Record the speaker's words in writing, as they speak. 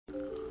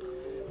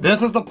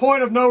This is the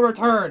point of no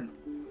return.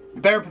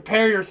 You better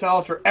prepare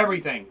yourselves for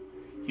everything.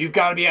 You've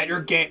got to be at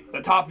your game,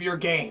 the top of your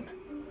game.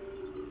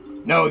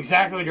 Know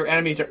exactly what your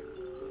enemies are.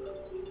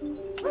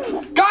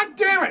 God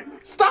damn it!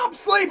 Stop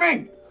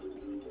sleeping!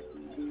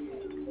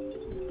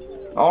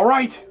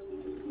 Alright.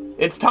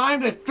 It's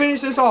time to finish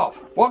this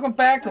off. Welcome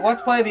back to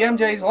Let's Play the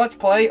MJ's Let's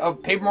Play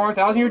of Paper Mario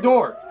 1000 Year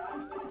Door.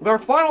 With our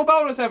final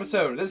bonus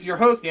episode. This is your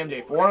host, the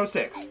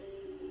MJ406.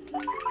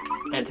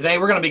 And today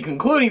we're going to be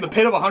concluding the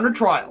Pit of 100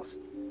 Trials.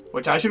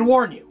 Which I should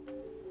warn you.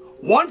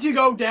 Once you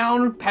go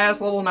down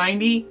past level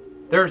 90,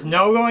 there's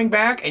no going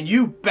back, and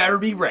you better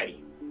be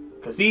ready.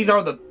 Because these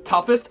are the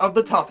toughest of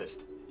the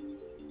toughest.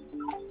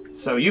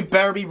 So you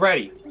better be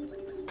ready.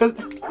 Because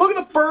look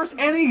at the first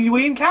enemy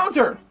we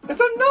encounter.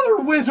 It's another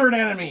wizard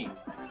enemy.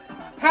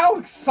 How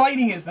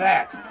exciting is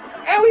that?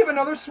 And we have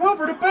another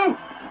swooper to boot.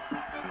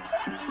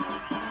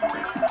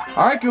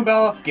 Alright,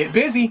 Goombella, get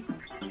busy.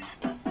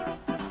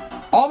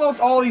 Almost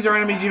all these are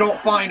enemies you don't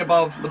find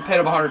above the Pit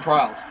of 100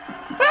 Trials.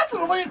 That's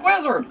an elite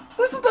wizard!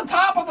 This is the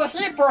top of the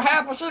heap for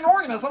half-machine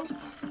organisms.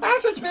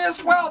 Max HP is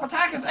 12,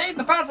 attack is 8,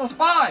 defense is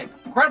 5.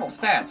 Incredible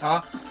stats,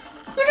 huh?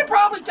 You can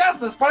probably guess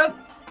this, but it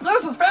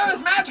uses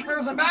various magic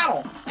moves in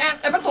battle. And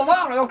if it's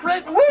alone, it'll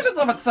create illusions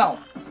of itself.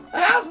 It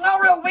has no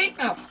real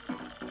weakness.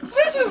 So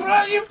this is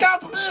where you've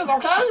got to be,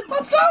 okay?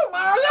 Let's go,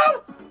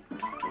 Mario!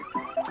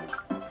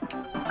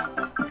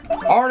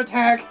 Art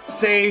attack,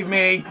 save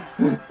me.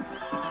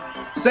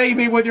 Save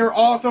me with your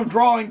awesome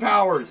drawing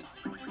powers.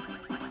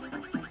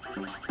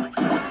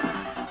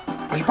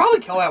 I should probably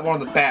kill that one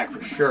on the back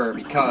for sure,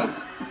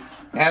 because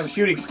it has a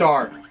shooting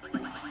star.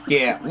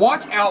 Yeah,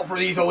 watch out for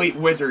these elite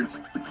wizards.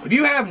 If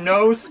you have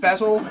no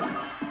special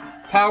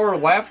power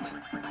left,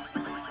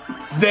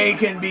 they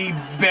can be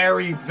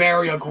very,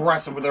 very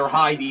aggressive with their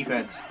high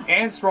defense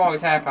and strong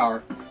attack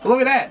power. But look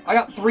at that, I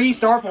got 3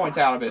 star points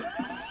out of it.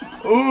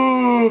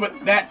 Ooh, but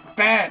that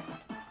bat.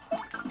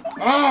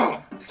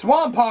 Ugh,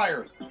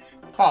 Swampire.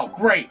 Oh,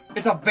 great,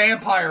 it's a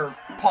vampire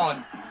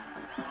pun.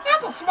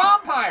 That's a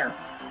Swampire.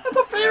 It's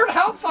a feared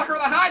health sucker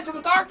that hides in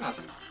the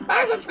darkness.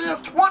 Max HP is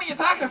 20,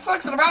 attack is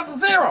 6, and defense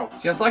is 0.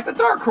 Just like the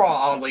Dark Crawl,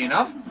 oddly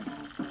enough.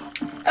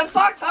 It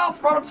sucks health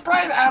from its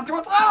prey to add to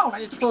its own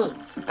HP.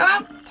 And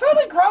that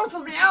totally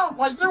grosses me out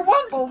like you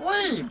wouldn't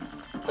believe.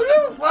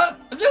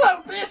 If you let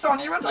it feast on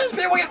you, its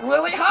HP will get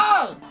really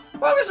high.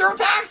 Focus your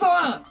attacks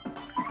on it.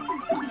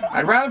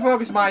 I'd rather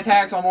focus my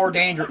attacks on more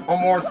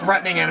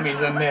threatening enemies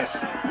than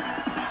this.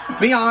 To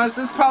be honest,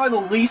 this is probably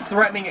the least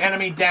threatening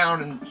enemy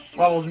down in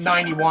levels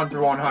 91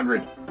 through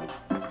 100.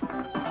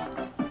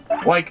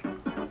 Like,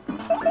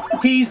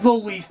 he's the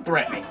least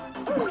threatening.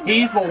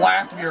 He's the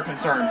last of your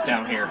concerns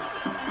down here.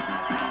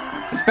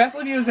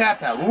 Especially if you use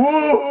Zaptap.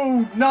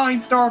 Woo! 9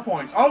 star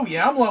points. Oh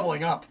yeah, I'm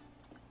leveling up.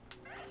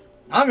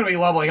 I'm gonna be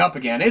leveling up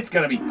again. It's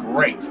gonna be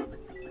great.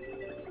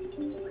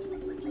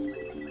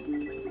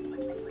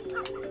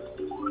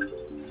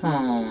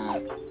 I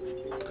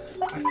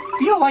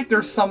feel like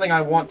there's something I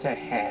want to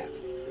have.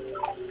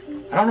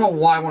 I don't know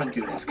why I want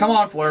to do this. Come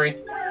on, Flurry.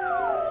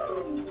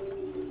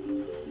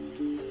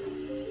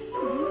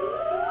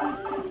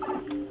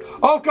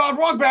 Oh god,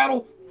 wrong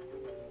battle!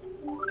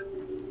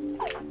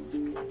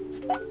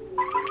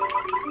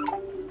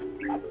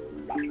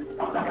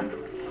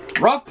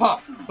 Rough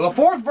Puff, the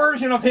 4th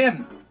version of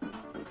him.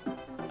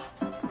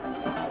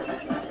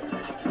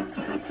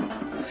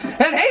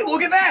 And hey,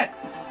 look at that!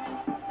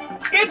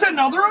 It's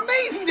another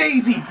Amazing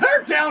Daisy!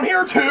 They're down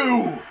here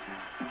too!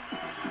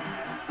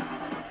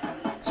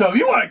 So if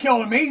you want to kill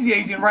an Amazing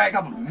Daisy and rack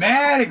up a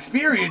mad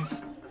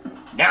experience,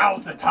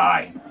 now's the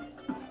time.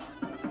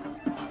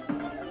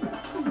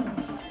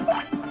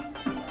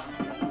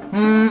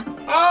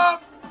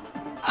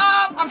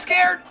 I'm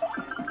scared.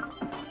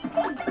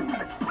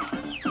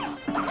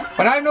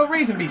 But I have no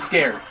reason to be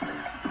scared.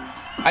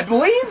 I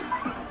believe,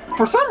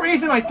 for some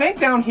reason, I think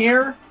down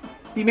here,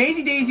 the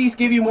Amazing Daisies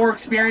give you more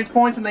experience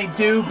points than they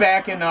do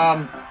back in,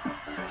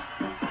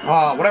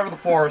 whatever the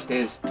forest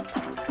is.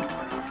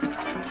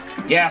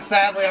 Yeah,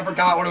 sadly, I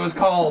forgot what it was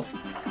called.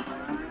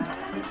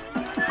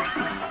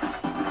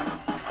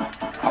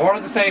 I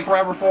wanted to say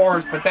Forever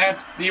Forest, but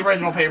that's the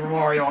original Paper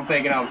Mario I'm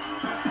thinking of.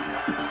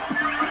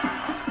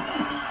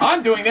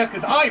 I'm doing this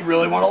because I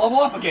really want to level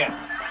up again.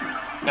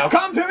 Now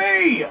come to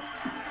me!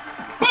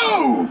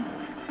 Boom!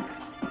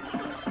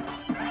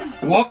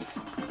 Whoops.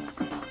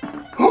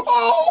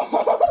 Oh!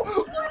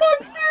 Look at my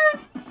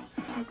experience!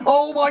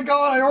 Oh my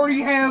god, I already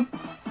have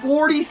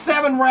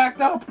 47 racked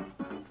up.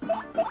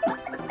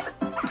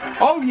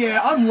 Oh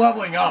yeah, I'm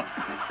leveling up.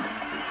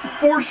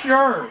 For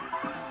sure.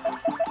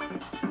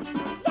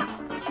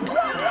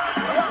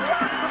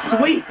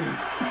 Sweet.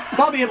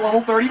 So I'll be at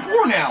level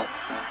 34 now.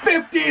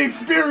 50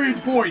 experience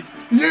points!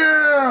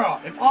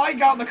 Yeah! If I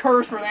got the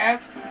curse for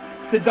that,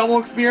 to double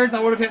experience, I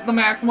would have hit the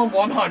maximum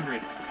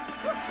 100.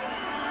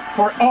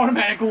 For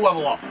automatic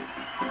level up.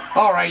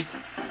 Alright,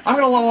 I'm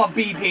gonna level up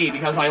BP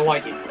because I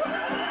like it.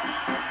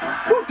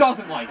 Who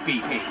doesn't like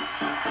BP?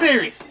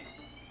 Seriously.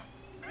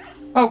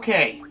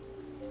 Okay.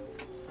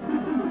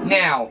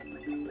 Now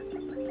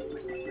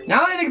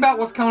that I think about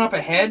what's coming up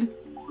ahead,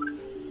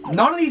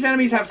 none of these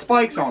enemies have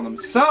spikes on them,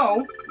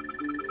 so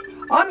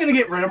I'm going to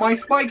get rid of my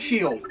spike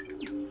shield.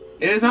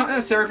 It is not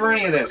necessary for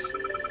any of this.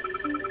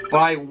 But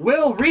I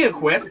will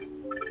re-equip.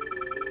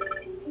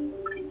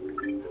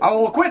 I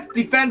will equip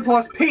Defend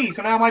plus P,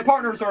 so now my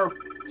partners are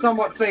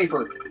somewhat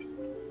safer.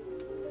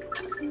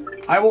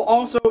 I will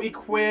also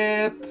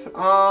equip,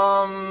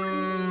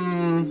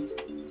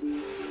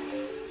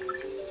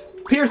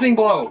 Piercing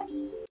Blow.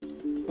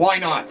 Why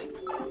not?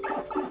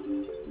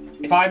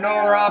 If I have no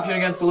other option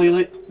against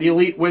the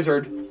elite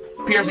wizard,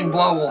 Piercing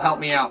Blow will help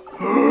me out.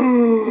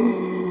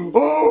 Oh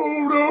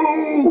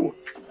no!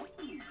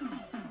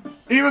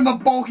 Even the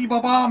bulky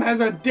bomb has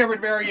a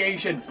different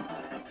variation.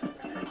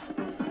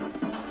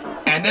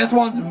 And this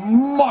one's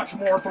much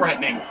more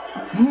threatening.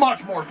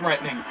 Much more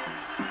threatening.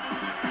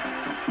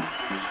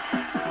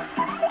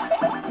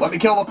 Let me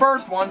kill the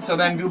first one so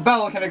then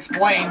Goobella can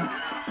explain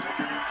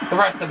the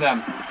rest of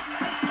them.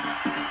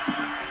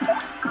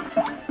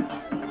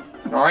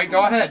 Alright,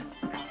 go ahead.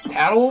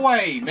 Tattle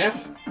away,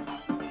 miss.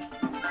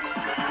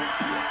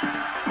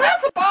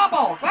 That's a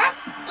bubble!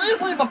 That's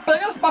easily the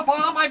biggest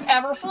bomb I've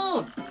ever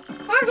seen.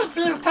 Max HP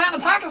is 10,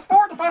 attack is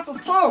 4, defense is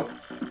 2.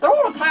 It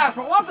won't attack,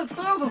 but once its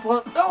fuse is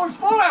lit, it'll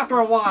explode after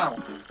a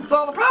while.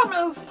 So the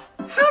problem is,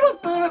 how to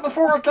beat it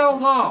before it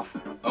goes off?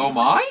 Oh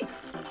my?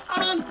 I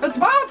mean, its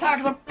bomb attack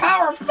is a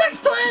power of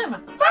 16!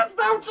 That's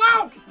no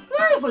joke!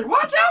 Seriously,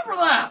 watch out for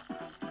that!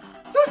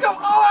 Just go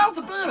all out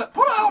to beat it.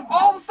 Put out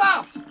all the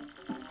stops.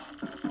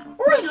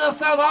 Or you can just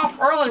set it off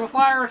early with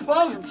fire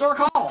explosions, your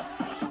call.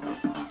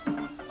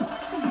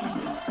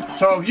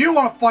 So if you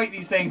want to fight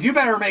these things, you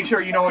better make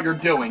sure you know what you're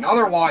doing.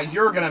 Otherwise,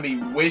 you're going to be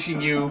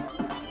wishing you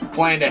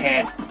planned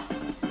ahead.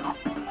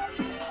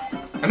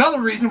 Another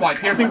reason why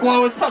Piercing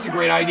Blow is such a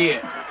great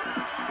idea.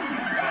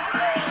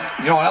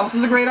 You know what else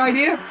is a great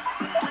idea?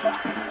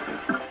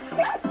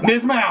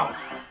 Ms.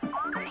 Mouse.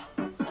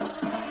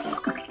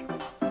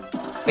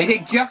 They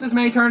take just as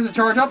many turns to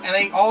charge up, and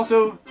they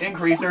also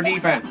increase their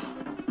defense.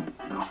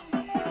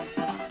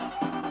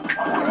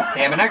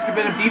 They have an extra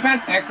bit of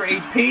defense, extra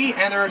HP,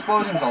 and their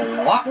explosion's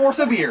a lot more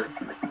severe.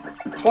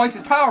 Twice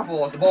as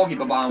powerful as the bulky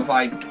bomb, if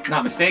I'm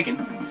not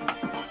mistaken.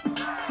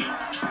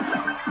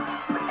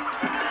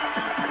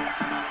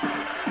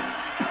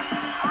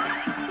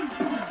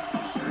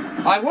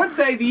 I would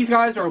say these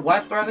guys are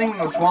less threatening than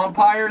the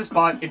Swampires,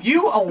 but if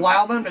you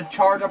allow them to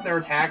charge up their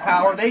attack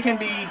power, they can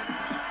be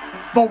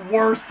the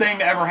worst thing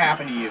to ever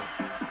happen to you.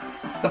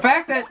 The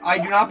fact that I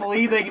do not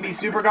believe they can be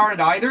super guarded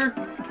either,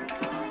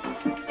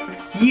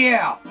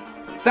 yeah,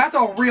 that's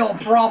a real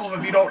problem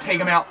if you don't take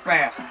them out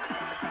fast.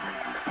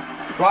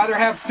 So either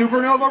have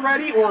Supernova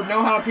ready or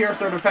know how to pierce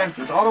their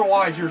defenses,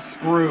 otherwise you're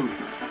screwed.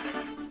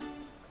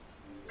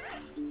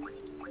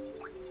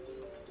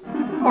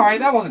 Alright,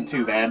 that wasn't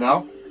too bad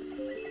though.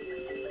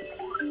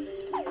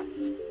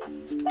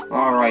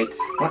 Alright,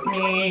 let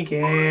me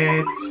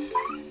get...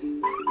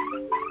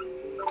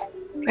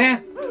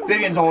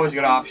 Vivian's always a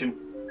good option.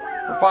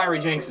 Her Fiery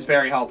Jinx is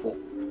very helpful.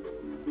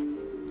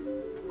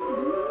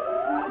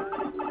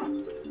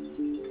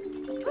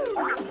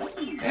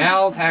 And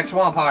I'll attack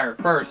Swampire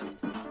first.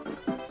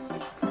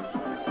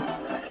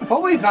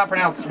 Hopefully it's not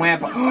pronounced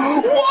Swamp.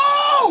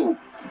 Whoa!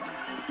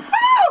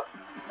 Ah!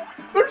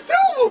 There's two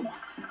of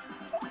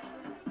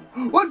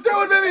them! Let's do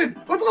it, Vivian!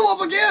 Let's level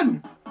up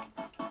again!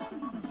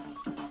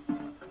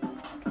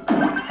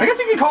 I guess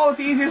you could call this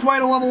the easiest way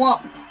to level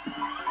up.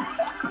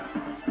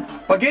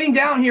 But getting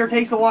down here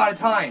takes a lot of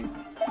time.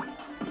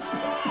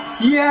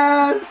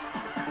 Yes!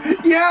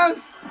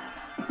 Yes!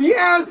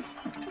 Yes!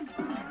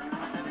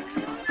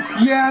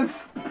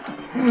 Yes!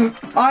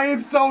 I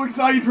am so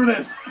excited for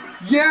this!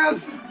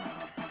 Yes!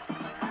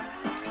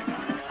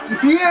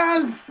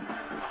 Yes!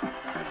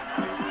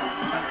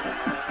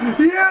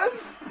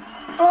 Yes!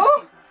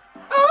 Oh!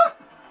 Ah!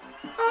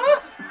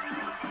 Ah!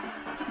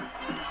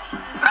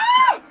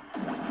 Ah!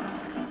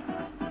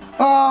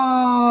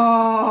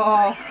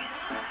 Oh!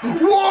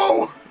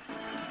 Whoa!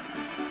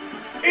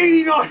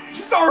 89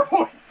 star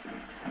points!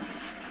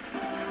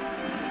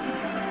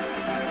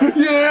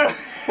 Yeah!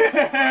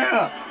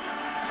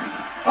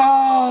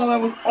 Oh,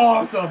 that was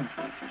awesome!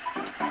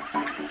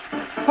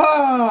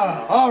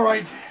 Ah,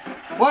 alright,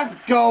 let's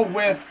go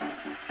with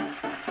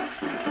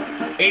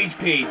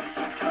HP.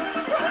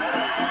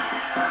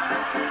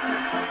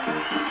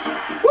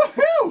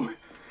 Woohoo!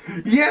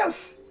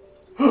 Yes!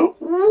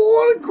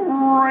 What a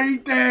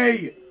great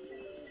day!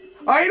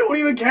 I don't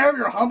even care if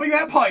you're humping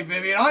that pipe,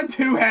 Vivian. I'm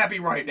too happy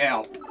right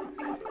now.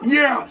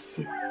 Yes!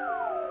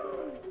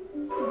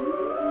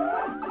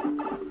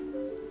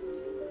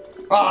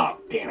 Ah,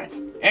 oh, damn it.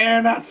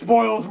 And that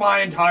spoils my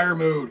entire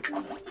mood.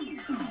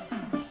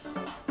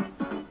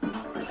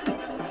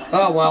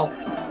 Oh, well.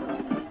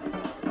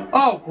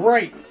 Oh,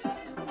 great.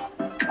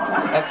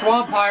 That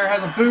Swampire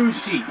has a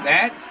booze sheet.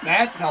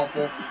 That's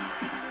helpful.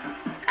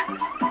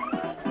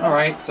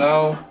 Alright,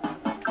 so...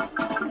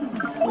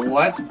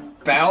 let's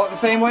battle it the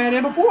same way I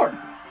did before.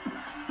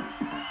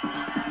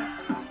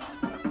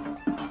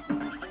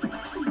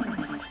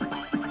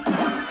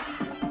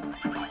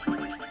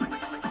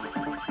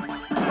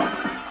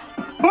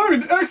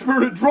 I'm an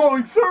expert at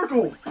drawing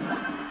circles!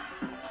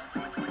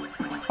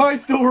 I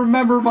still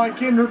remember my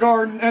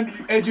kindergarten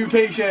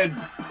education.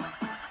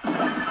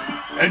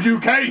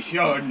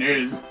 Education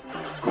is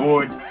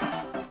good.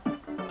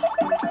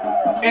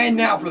 And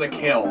now for the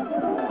kill.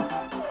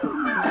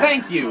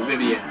 Thank you,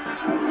 Vivian.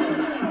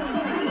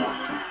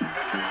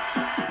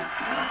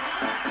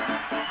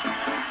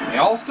 They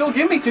all still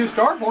give me 2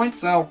 star points,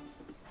 so...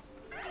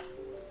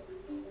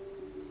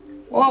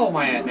 What level am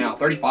I at now?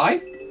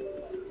 35?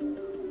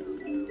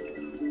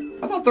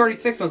 I thought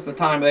 36 was the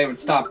time they would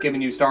stop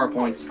giving you star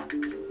points.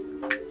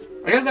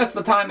 I guess that's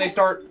the time they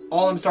start,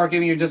 all of them start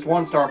giving you just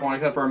 1 star point,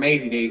 except for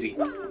Maisie Daisy.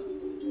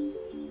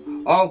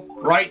 Oh,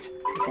 right.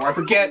 Before I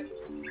forget,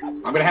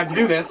 I'm gonna have to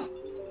do this.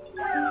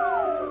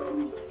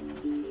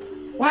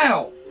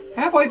 Wow.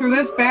 Halfway through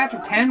this batch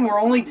of 10,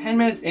 we're only 10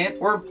 minutes in.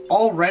 We're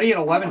already at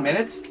 11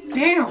 minutes?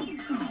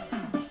 Damn!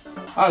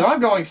 Oh, I'm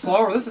going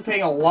slower. This is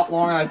taking a lot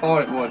longer than I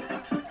thought it would.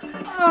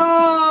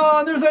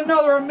 Oh, there's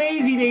another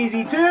Maisie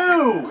Daisy,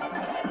 too!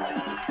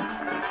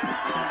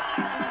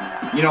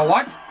 You know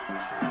what?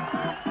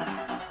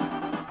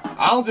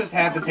 I'll just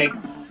have to take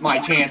my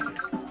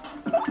chances.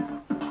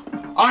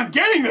 I'm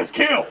getting this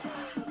kill!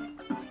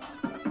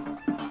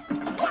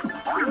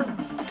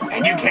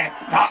 And you can't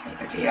stop me,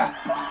 Vegeta.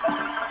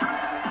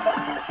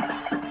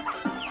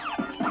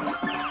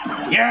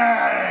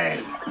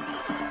 Yay!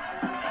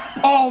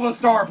 All the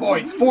star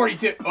points,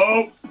 42.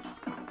 Oh!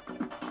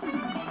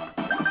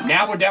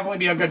 Now would definitely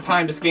be a good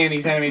time to scan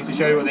these enemies to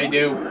show you what they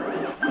do.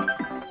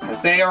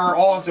 Because they are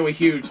also a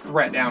huge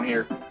threat down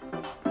here.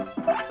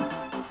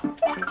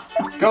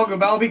 Go,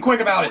 Goombella, be quick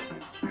about it.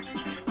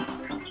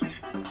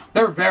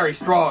 They're very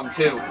strong,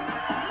 too.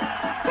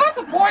 That's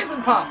a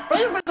poison puff.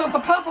 Basically just a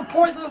puff of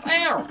poisonous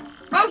air.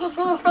 Magic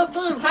speed is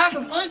 15, attack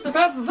is 8,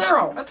 defense is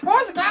 0. Its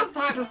poison gas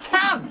attack is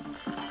 10.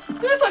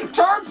 These things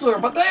charge you,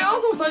 but they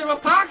also save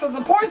up toxins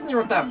and poison you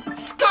with them.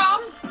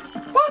 Scum!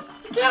 Plus,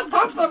 you can't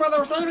touch them when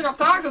they're saving up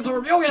toxins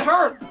or you'll get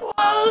hurt.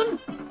 Lame!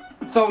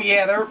 So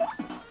yeah,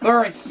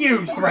 they're a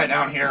huge threat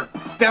down here.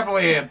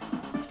 Definitely a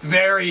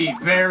very,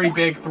 very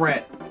big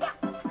threat.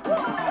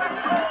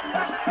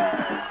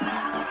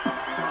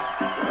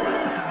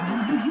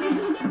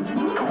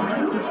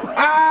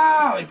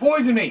 Ah! They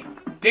poisoned me!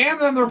 Damn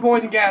them, their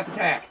poison gas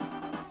attack!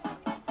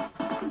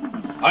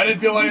 I didn't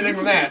feel anything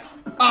from that.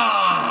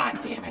 Ah!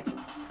 Damn it.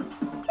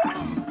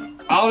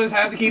 I'll just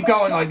have to keep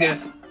going like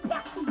this.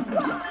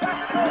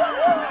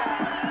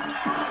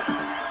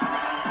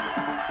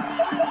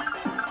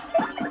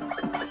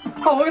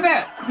 Oh, look at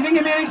that! He didn't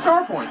give me any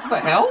star points. What the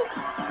hell?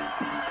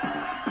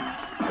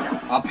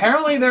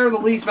 Apparently they're the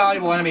least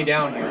valuable enemy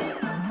down here.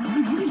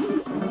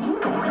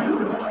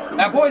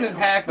 That poison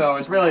attack, though,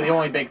 is really the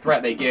only big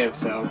threat they give,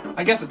 so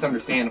I guess it's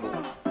understandable.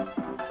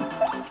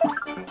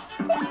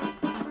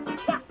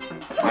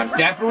 I'm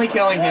definitely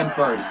killing him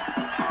first.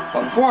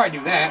 But before I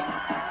do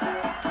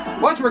that,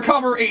 let's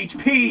recover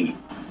HP!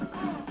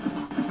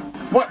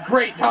 What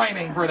great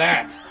timing for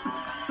that!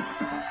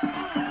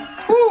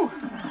 Whew!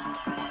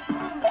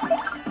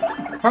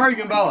 Hurry,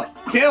 Goombella!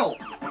 Kill!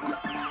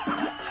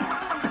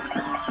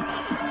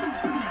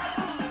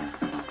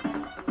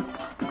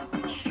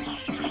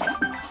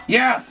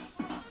 Yes!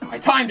 I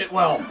timed it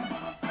well.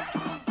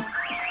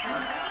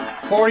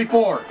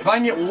 44. If I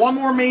can get one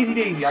more Maisie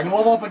Daisy, I can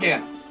level up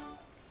again.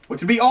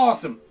 Which would be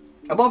awesome.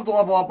 I'd love to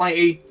level up my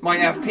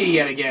FP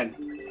yet again.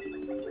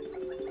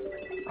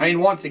 I mean,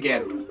 once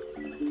again.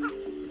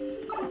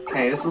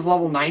 Okay, this is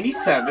level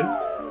 97.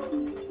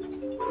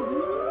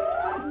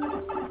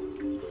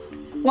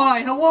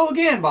 Why, hello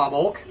again, Bob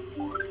Ulk.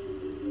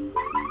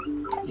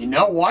 You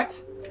know what?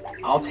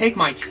 I'll take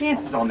my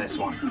chances on this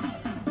one.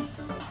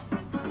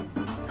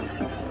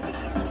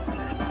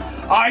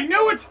 I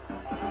knew it!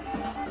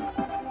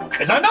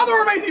 It's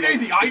another Amazing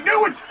Daisy! I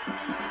knew it!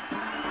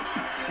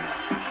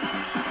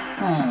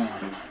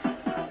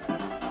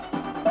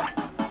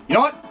 You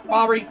know what,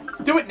 Bobby?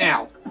 Do it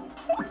now.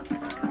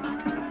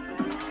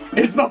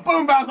 It's the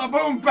Boom Bowser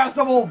Boom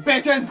Festival,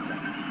 bitches!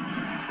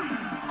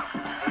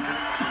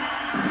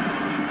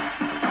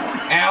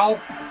 Ow.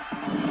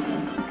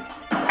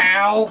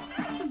 Ow.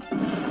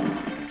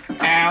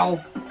 Ow.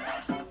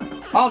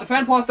 Oh,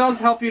 Defend Plus does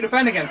help you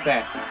defend against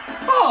that.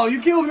 Oh,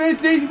 you killed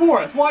Amazing Daisy for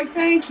us. Why,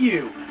 thank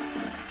you.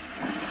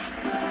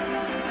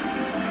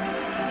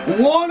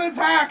 One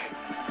attack.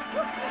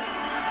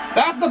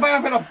 That's the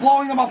benefit of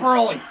blowing them up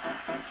early.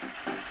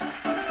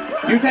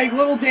 You take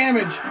little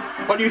damage,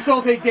 but you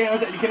still take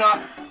damage that you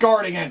cannot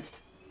guard against.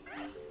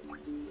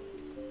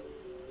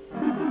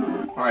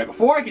 Alright,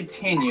 before I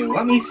continue,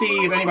 let me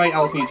see if anybody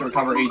else needs to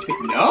recover HP.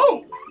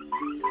 No!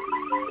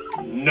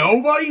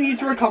 Nobody needs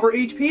to recover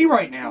HP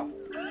right now.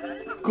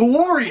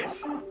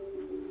 Glorious!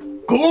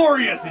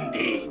 Glorious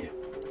indeed!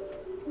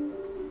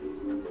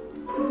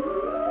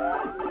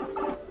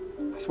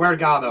 I swear to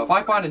God, though, if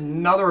I find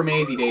another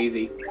Amazing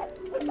Daisy,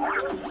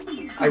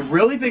 I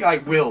really think I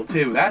will,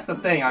 too. That's the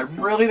thing. I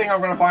really think I'm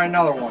going to find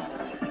another one.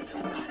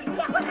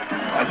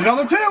 That's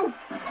another 2!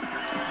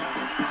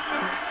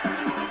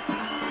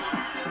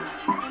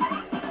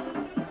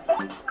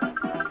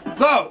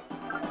 So,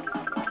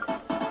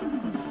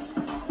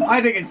 I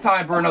think it's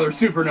time for another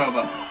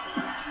supernova.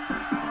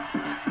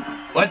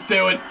 Let's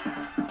do it.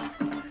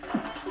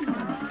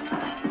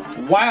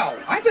 Wow,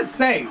 I have to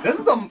say, this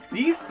is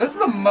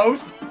the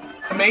most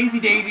Amazing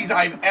Daisies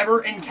I've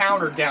ever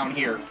encountered down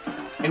here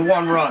in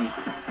one run.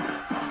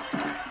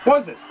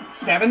 What is this?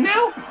 7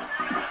 now?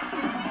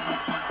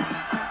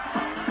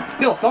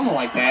 Feels something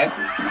like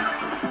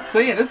that. So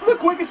yeah, this is the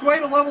quickest way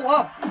to level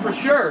up, for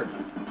sure.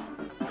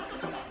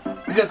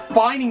 Just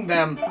finding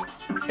them,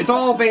 it's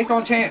all based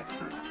on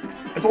chance.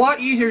 It's a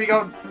lot easier to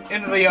go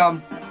into the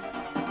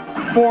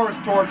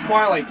forest towards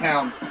Twilight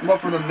Town and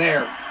look for them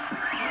there.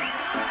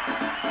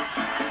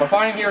 But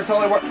finding here is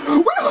totally worth.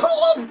 We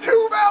hold up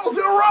 2 battles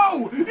in a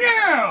row!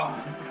 Yeah!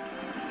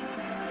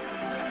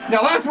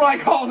 Now that's what I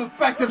call an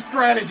effective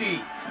strategy.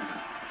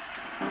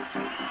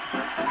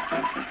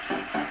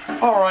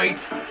 Alright.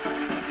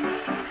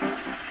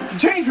 To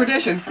change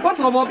tradition, let's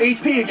level up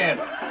HP again.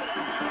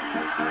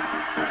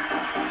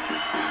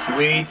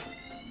 Sweet.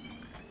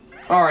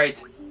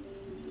 Alright.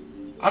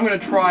 I'm gonna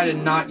try to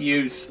not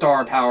use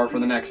star power for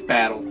the next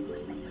battle.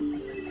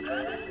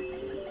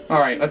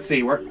 Alright, let's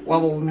see. We're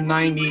level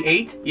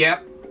 98.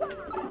 Yep.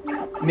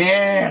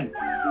 Man!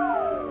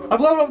 I've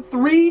leveled up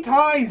 3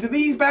 times in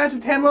these batch of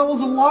 10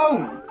 levels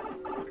alone!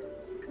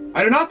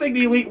 I do not think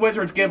the Elite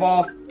Wizards give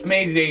off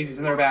Amazing Daisies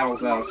in their battles,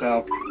 though,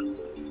 so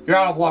you're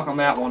out of luck on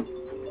that one.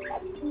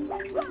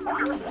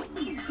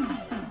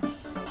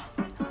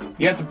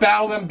 You have to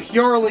battle them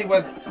purely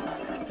with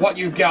what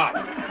you've got.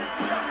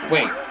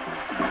 Wait.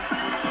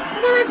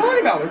 What am I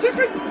talking about? They're just...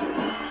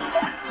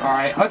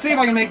 Alright, let's see if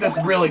I can make this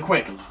really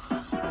quick.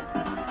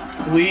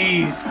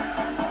 Please.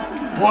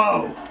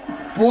 Blow.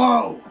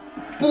 Blow.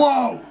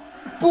 Blow.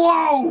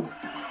 Blow!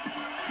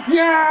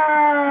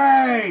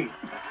 Yay!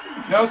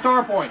 No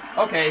star points.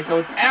 Okay, so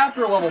it's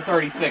after level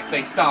 36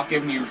 they stop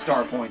giving you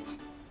star points.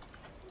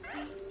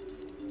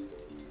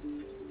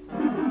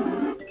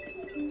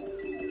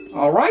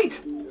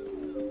 Alright.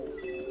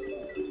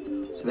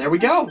 So there we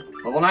go.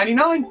 Level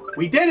 99.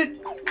 We did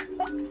it.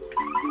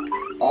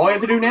 All we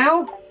have to do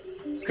now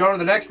is go to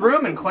the next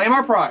room and claim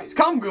our prize.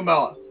 Come,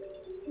 Goombella.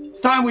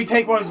 It's time we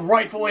take what is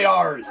rightfully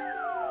ours.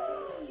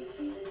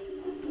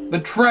 The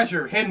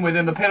treasure hidden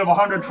within the Pit of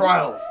 100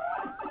 Trials.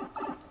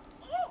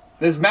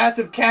 This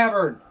massive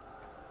cavern.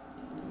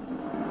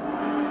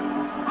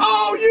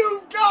 Oh,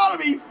 you've got to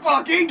be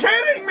fucking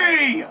kidding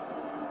me!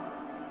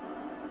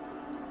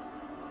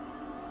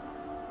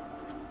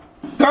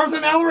 There's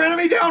another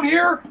enemy down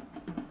here?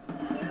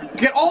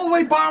 Get all the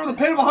way bottom of the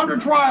Pit of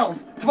 100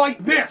 Trials to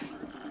fight this.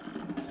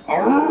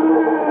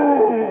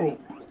 Oh!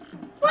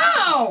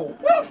 Wow!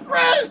 What a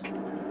freak!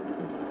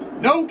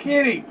 No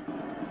kidding.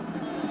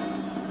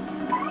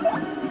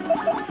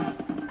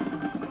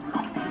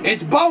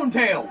 It's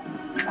Bonetail.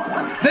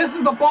 This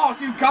is the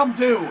boss you come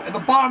to at the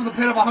bottom of the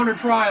Pit of 100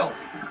 Trials.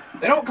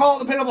 They don't call it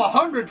the Pit of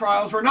 100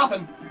 Trials for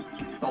nothing.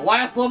 The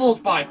last level is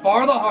by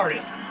far the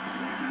hardest.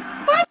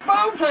 That's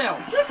Bonetail.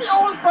 He's the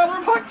oldest brother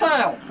of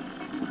Hooktail.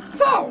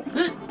 So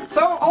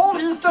old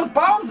he's just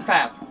bones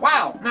fat.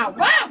 Wow, now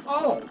that's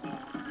old.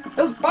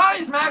 His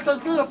body's max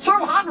HP is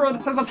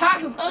 200, his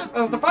attack is 8,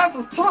 his defense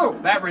is 2.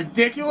 That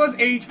ridiculous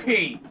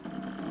HP.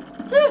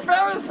 He's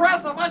very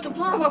impressive, like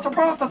confused as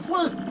opposed to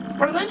sleep.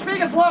 When his HP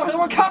gets low,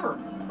 he'll recover.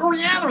 Or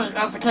reanimate,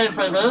 as the case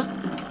may be.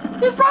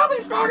 He's probably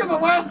stronger than the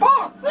last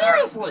boss.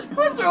 Seriously,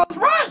 let's do this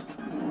right.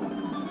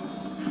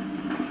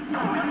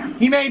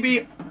 He may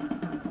be...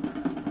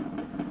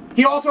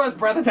 He also has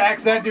breath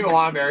attacks that do a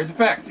lot of various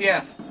effects,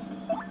 yes.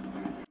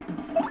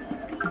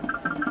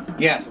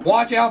 Yes,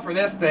 watch out for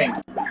this thing.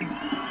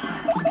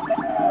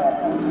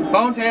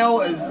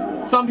 Bonetail is,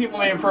 some people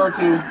may refer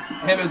to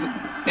him as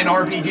in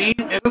RPG,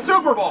 is a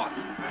super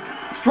boss.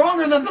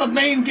 Stronger than the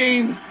main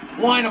game's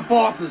line of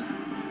bosses.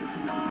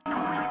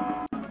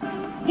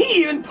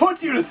 He even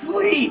puts you to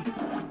sleep!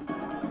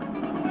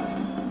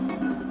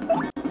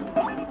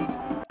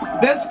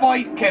 This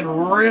fight can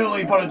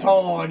really put a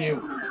toll on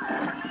you.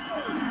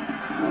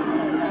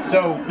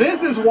 So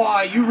this is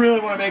why you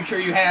really want to make sure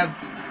you have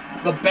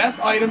the best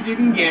items you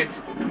can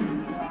get.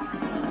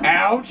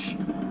 Ouch.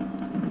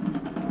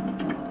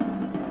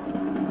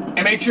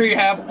 And make sure you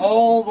have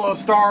all the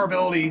star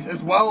abilities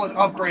as well as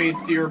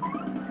upgrades to your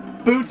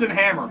boots and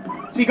hammer.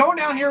 See, going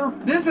down here,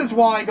 this is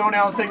why going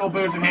down single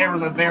boots and hammer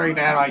is a very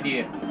bad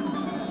idea.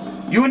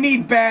 You would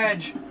need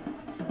badge.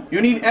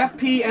 You need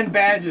FP and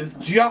badges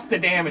just to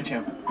damage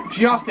him.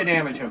 Just to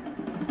damage him.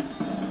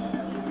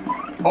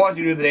 Always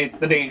you do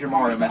the Danger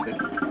Mario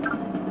method.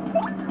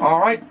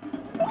 Alright,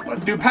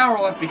 let's do Power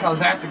Lift because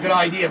that's a good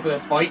idea for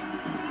this fight.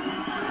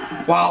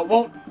 While it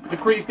won't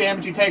decrease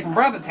damage you take from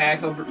breath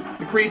attacks, it'll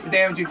decrease the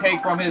damage you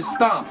take from his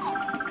stomps.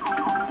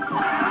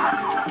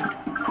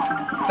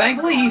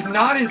 Thankfully, he's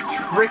not as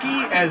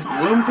tricky as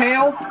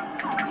Gloomtail,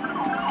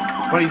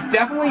 but he's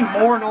definitely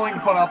more annoying to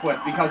put up with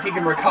because he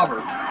can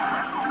recover.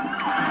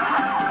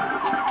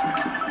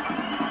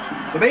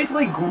 So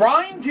basically,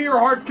 grind to your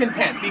heart's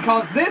content,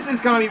 because this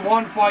is going to be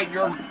one fight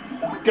you're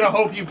going to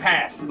hope you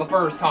pass the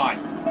first time.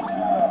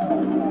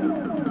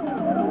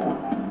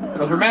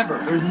 Because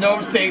remember, there's no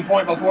save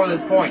point before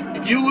this point.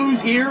 If you lose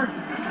here,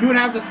 you would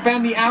have to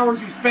spend the hours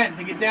you spent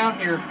to get down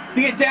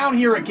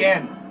here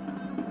again.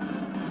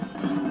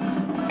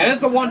 And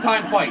it's a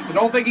one-time fight, so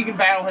don't think you can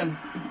battle him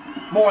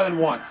more than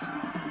once.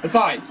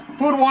 Besides,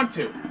 who would want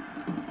to?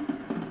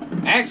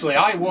 Actually,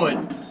 I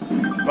would.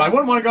 But I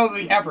wouldn't want to go to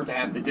the effort to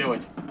have to do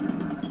it.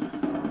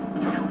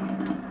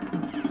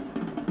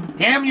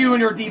 Damn you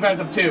and your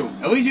defensive too.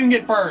 At least you can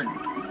get burned.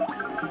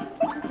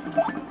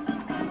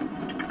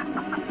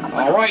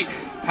 Alright,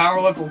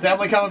 power lift will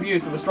definitely come of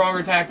use with the stronger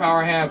attack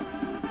power I have.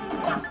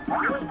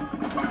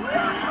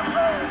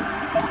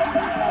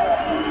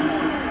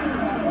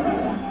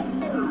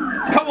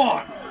 Come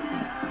on!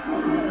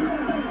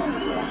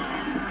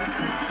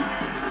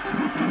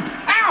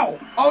 Ow!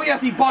 Oh yes,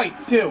 he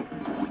bites too.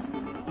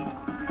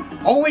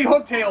 Only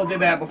Hooktail did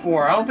that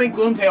before. I don't think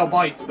Gloomtail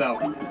bites though.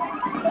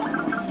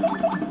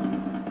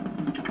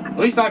 At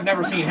least I've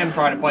never seen him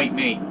try to bite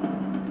me.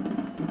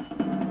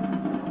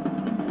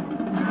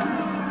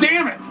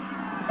 Damn it!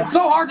 It's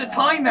so hard to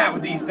time that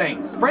with these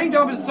things. Spring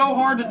jump is so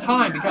hard to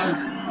time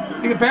because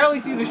you can barely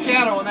see the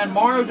shadow and then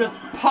Mario just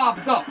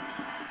pops up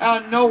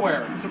out of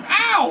nowhere. So,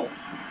 ow!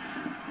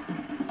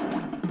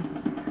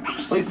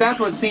 At least that's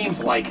what it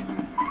seems like.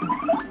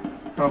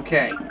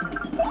 Okay.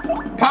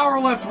 Power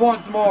lift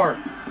once more.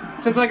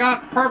 Since I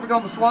got perfect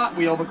on the slot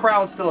wheel, the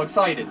crowd's still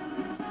excited.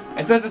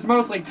 And since it's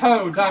mostly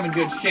Toads, I'm in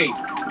good shape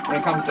when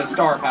it comes to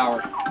star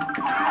power.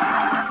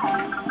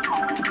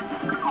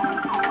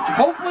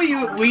 Hopefully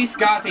you at least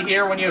got to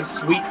hear when you have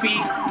Sweet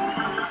Feast.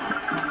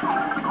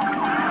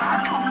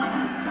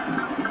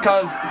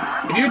 Because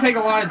if you take a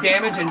lot of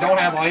damage and don't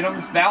have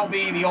items, that'll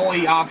be the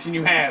only option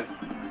you have.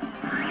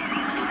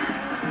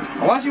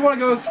 Unless you want to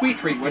go with Sweet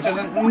Treat, which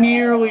isn't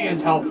nearly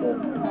as helpful.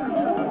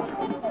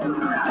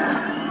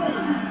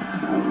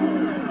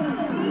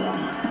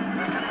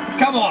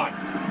 Come on!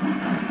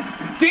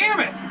 Damn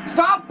it!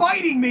 Stop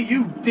biting me,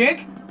 you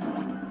dick!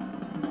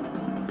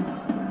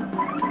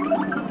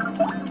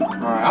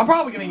 Alright, I'm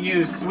probably going to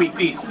use Sweet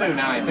Feast soon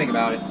now that I think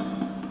about it.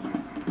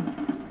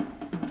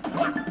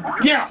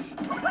 Yes!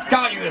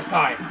 Got you this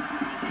time!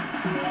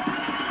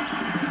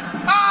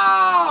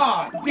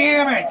 Ah!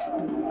 Damn it!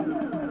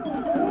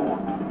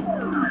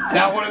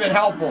 That would have been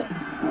helpful.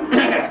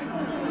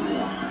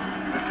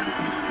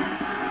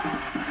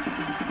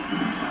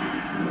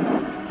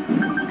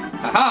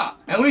 Haha!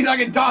 At least I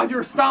can dodge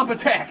your stomp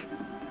attack!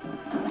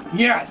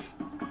 Yes!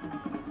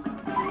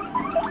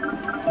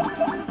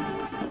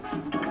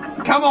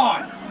 Come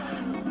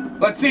on!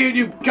 Let's see what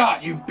you've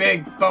got, you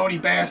big bony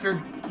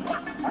bastard!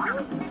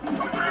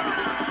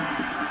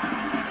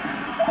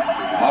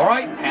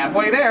 Alright,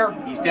 halfway there.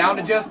 He's down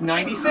to just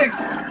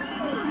 96.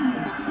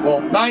 Well,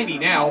 90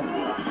 now.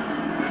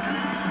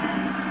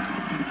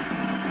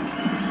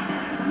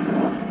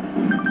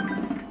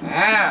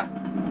 Ah!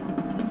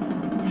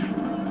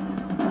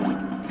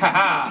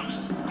 Haha!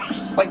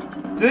 Like,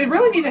 do they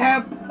really need to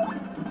have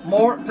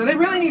more? Do they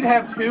really need to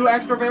have 2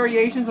 extra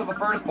variations of the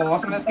first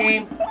boss in this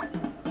game?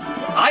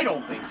 I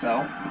don't think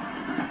so.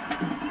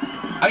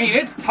 I mean,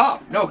 it's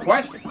tough, no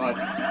question, but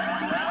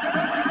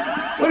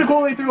wouldn't it be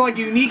cool if they threw like a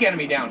unique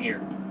enemy down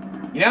here?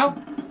 You know?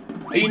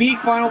 A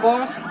unique final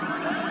boss?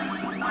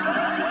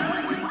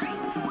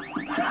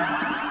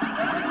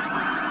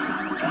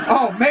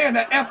 Oh man,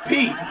 that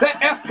FP! That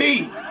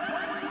FP!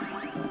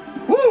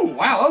 Woo!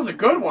 Wow, that was a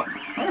good one.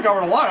 I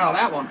recovered a lot out of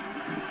that one.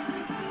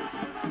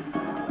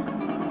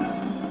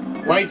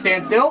 Wait,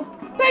 stand still?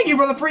 Thank you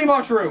for the free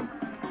mushroom!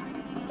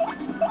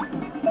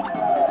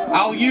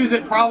 I'll use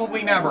it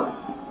probably never.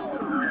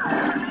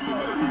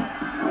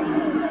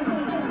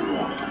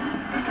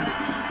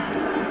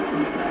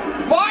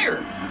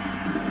 Fire!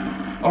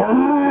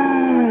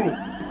 Oh!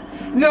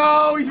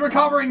 No, he's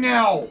recovering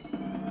now!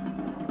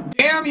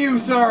 Damn you,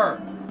 sir!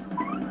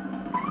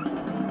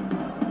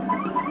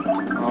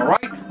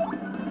 Alright.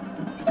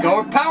 Let's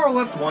go with power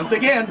lift once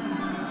again.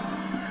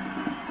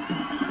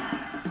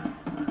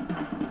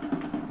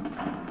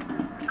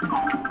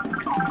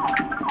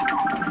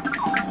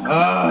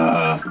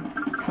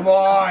 Come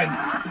on!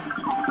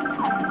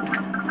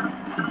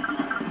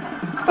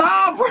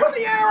 Stop! Where are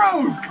the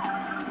arrows?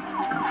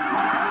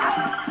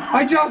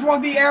 I just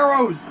want the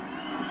arrows!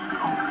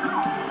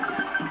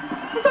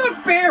 That's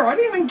not fair! I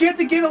didn't even get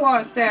to get a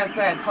lot of stats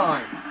that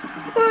time!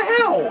 What the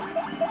hell?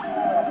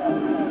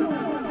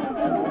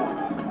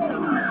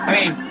 I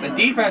mean, the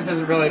defense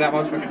isn't really that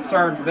much of a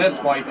concern for this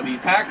fight, but the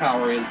attack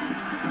power is.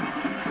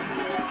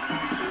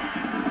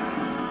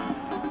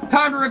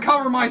 Time to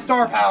recover my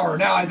star power,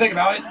 now I think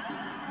about it.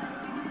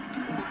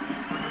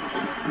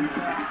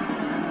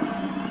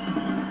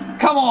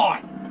 Come on!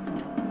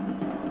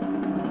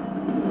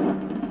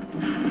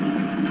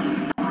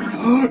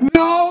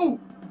 No!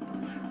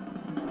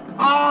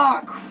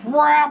 Ah,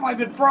 crap! I've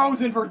been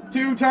frozen for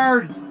 2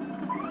 turns!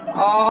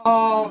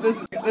 Oh, this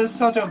is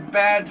such a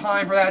bad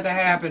time for that to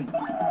happen.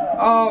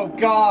 Oh,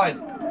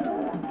 God.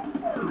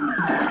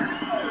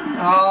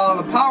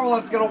 Oh, the power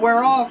lift's gonna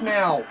wear off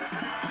now.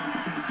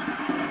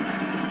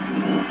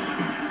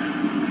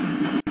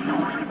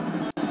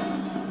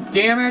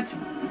 damn it!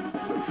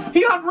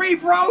 He got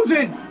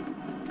refrozen!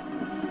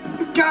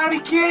 You gotta be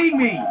kidding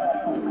me!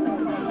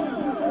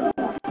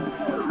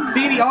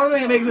 See, the other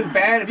thing that makes this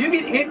bad, if you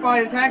get hit by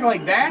an attack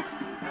like that,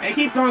 and it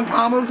keeps throwing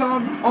combos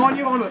on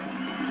you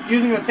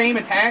using the same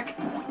attack,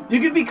 you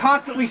could be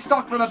constantly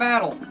stuck for the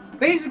battle.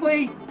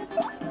 Basically,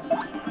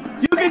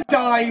 you could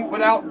die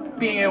without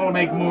being able to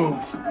make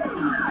moves.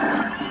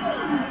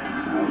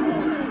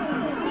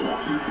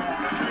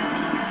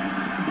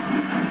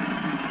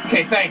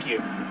 Okay, thank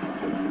you.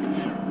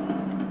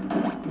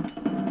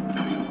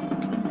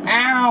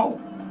 Ow!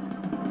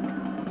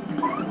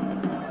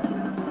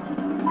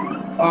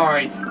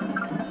 Alright.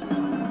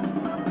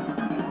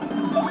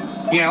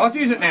 Yeah, let's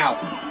use it now.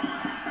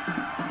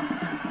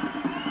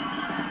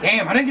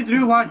 Damn, I didn't get to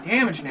do a lot of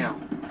damage now.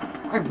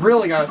 I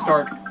really gotta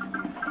start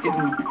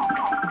getting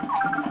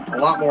a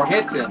lot more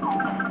hits in.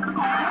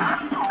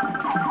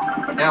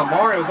 But now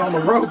Mario's on the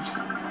ropes.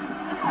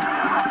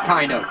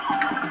 Kind of.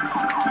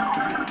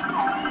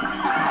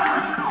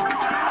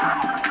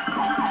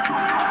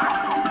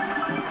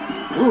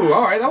 Ooh,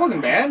 alright, that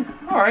wasn't bad.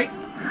 Alright.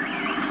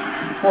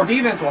 More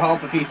defense will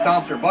help if he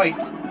stomps or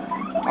bites.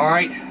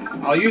 Alright,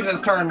 I'll use this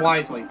turn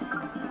wisely.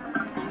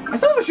 I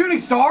still have a shooting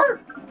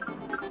star?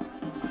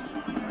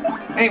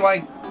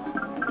 Anyway,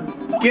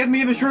 give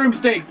me the shroom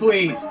steak,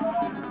 please.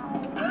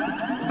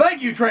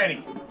 Thank you,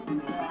 Tranny.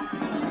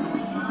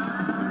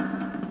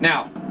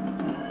 Now,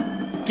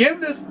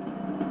 give this...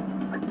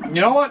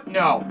 You know what?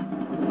 No.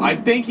 I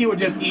think he would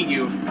just eat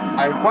you.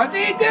 I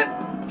requested he did.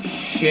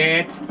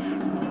 Shit.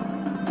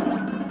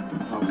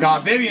 Oh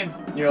god, Vivian's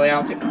nearly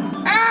out too.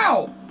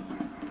 Ow!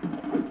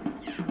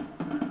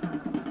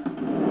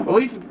 At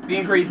least the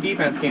increased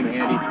defense came in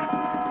handy.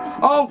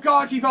 Oh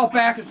god, she fell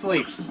back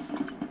asleep.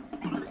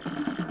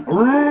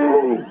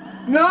 Ooh!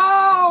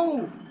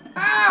 No!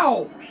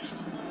 Ow!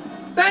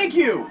 Thank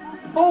you!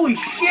 Holy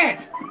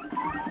shit!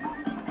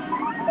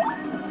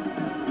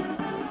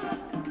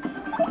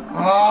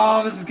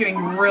 Oh, this is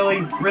getting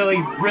really,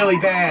 really, really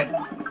bad.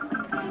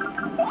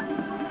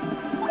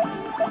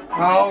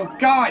 Oh,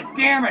 god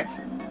damn it!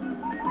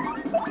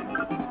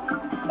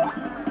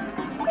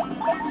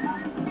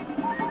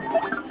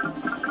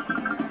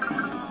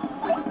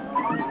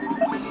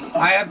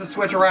 I have to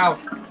switch her out.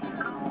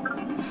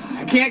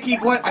 I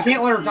can't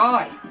let her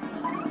die.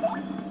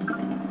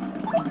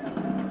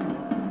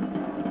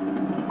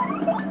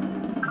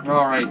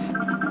 Alright.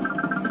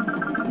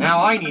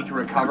 Now I need to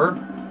recover.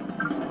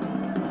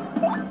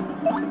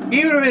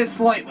 Even if it is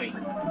slightly.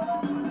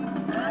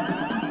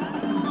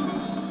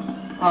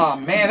 Oh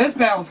man, this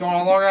battle's going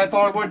on longer than I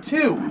thought it would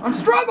too. I'm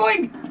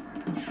struggling!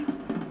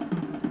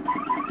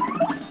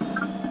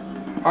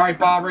 Alright,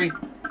 Bobby.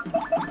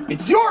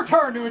 It's your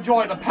turn to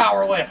enjoy the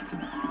power lift.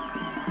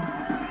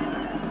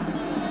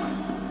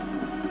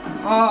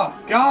 Oh,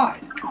 God.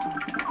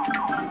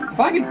 If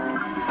I could...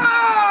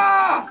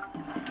 Ah!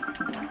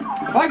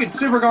 If I could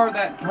super guard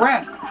that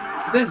breath,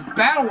 this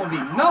battle would be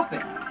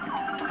nothing.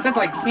 Since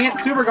I can't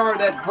super guard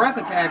that breath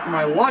attack for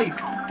my life,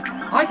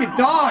 I could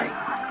die.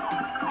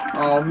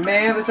 Oh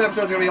man, this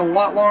episode's gonna be a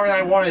lot longer than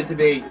I wanted it to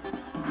be.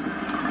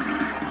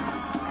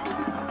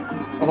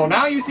 Although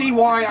now you see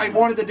why I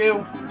wanted to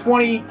do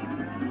 20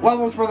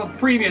 levels for the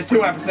previous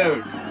 2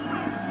 episodes.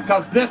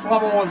 Because this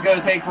level was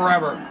gonna take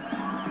forever.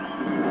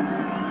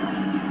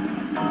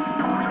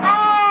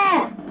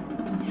 Ah!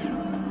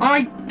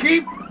 I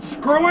keep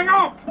screwing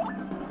up!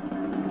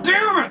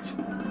 Damn it!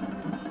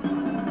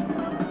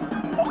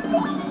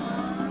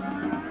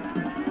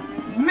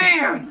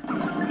 Man!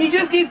 He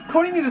just keeps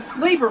putting me to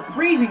sleep or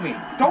freezing me.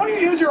 Don't you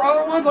use your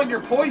other ones like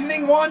your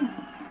poisoning one?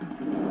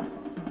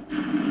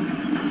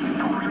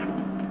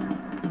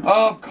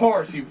 Of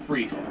course you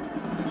freeze him.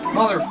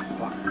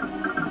 Motherfucker.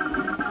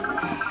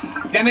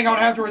 Didn't think I would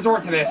have to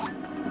resort to this.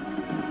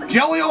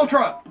 Jelly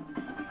Ultra!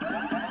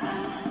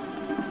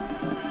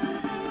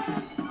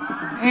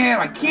 Man,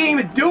 I can't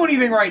even do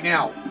anything right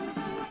now.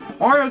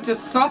 Mario's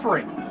just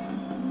suffering.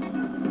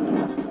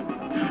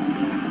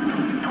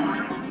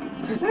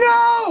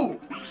 No!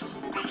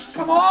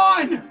 Come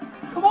on!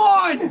 Come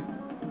on!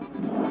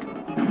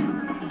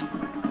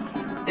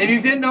 If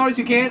you didn't notice,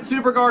 you can't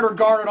super guard or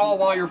guard at all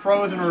while you're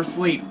frozen or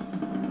asleep.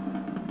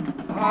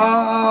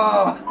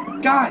 Ah,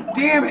 god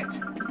damn it!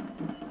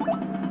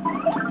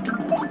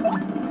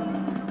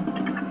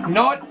 You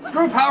know what?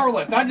 Screw power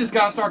lift. I just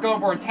gotta start going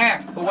for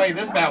attacks the way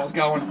this battle's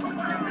going.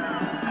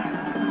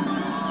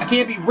 I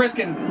can't be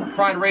risking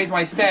trying to raise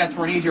my stats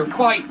for an easier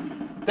fight.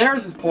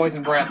 There's his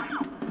poison breath.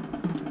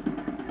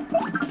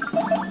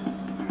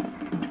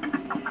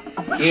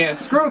 Yeah,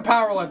 screw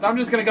power lift. I'm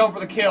just gonna go for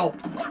the kill.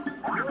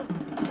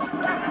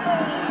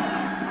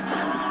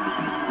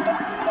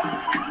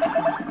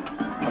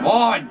 Come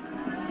on!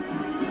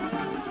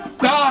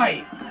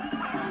 Die!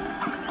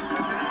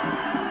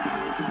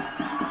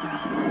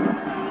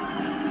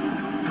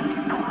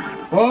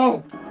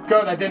 Whoa!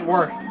 Good, that didn't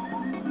work.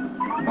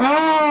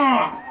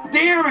 Ah!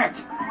 Damn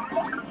it!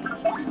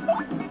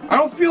 I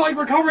don't feel like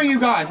recovering you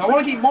guys. I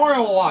want to keep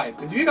Mario alive.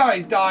 Because if you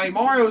guys die,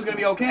 Mario's gonna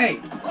be okay.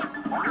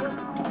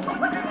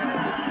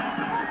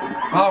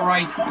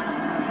 Alright.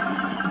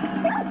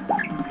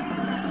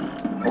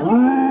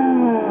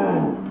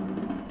 Ooh.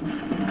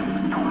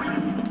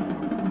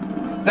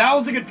 That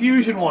was a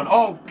confusion one.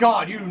 Oh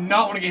god, you do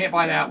not want to get hit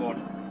by that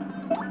one.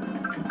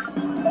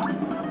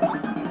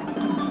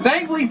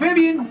 Thankfully,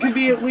 Vivian could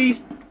be at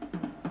least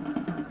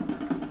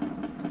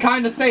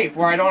kind of safe,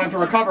 where I don't have to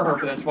recover her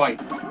for this fight.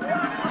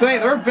 So hey,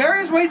 there are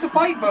various ways to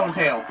fight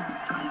Bonetail.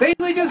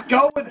 Basically, just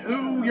go with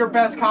who your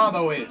best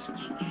combo is.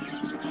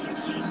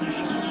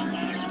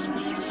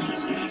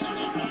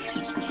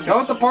 Go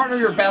with the partner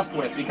you're best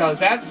with, because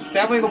that's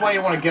definitely the way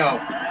you want to go.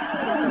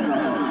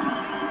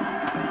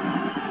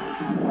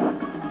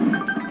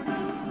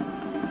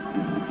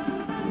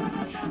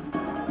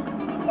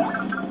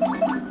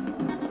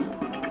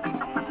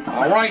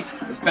 Alright,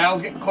 this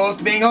battle's getting close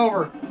to being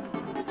over.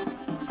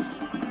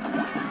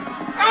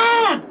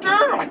 Ah,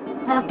 damn it!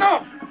 I fucked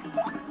up!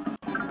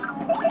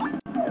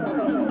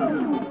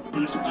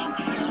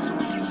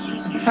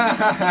 Ha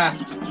ha ha!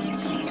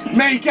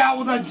 Make out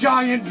with a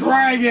giant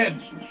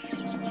dragon!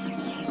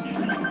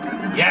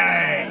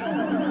 Yay!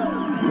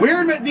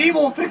 Weird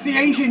medieval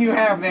asphyxiation you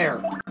have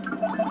there.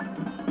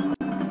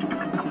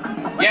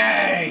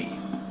 Yay!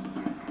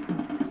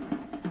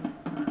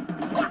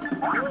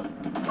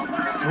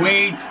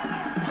 Sweet!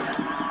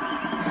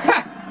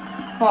 Ha!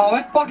 Oh,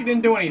 that bucket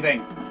didn't do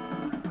anything.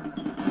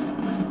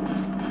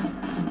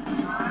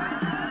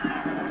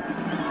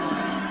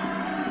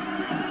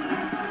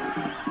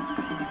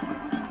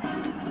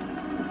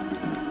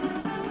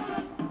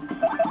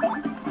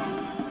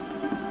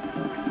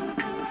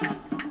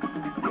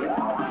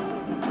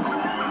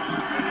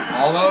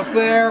 Almost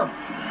there.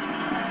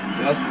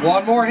 Just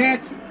one more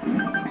hit.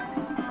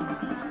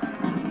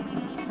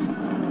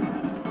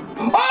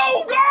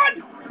 Oh,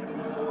 God!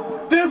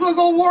 This was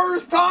the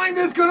worst time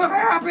this could have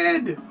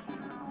happened!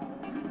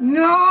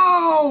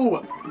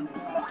 No!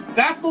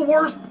 That's the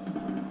worst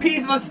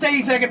piece of the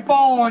stage that could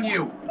fall on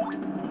you.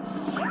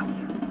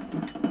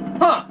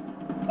 Huh.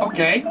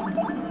 Okay.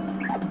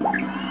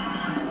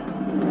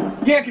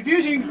 Yeah,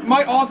 confusion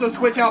might also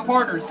switch out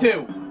partners,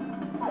 too.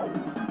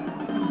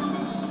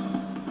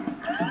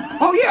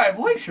 Oh yeah, I have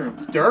life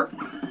shrooms, derp.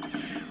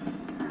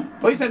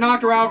 At least I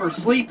knocked her out of her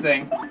sleep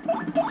thing.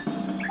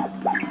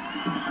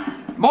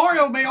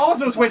 Mario may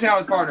also switch out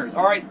his partners.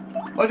 Alright,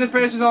 let's just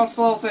finish this off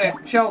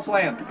Shell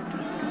Slam.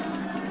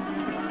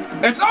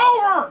 It's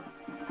over!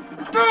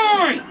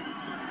 Die!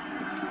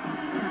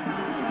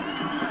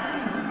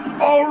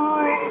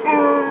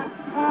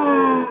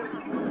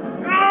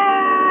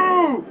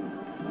 No!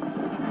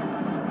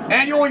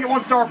 And you only get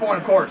 1 star point,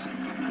 of course.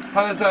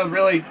 Because it's a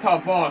really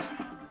tough boss.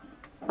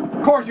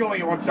 Of course you only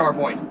get 1 star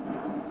point.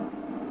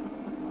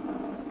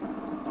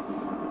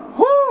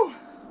 Whew!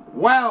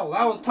 Wow,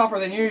 that was tougher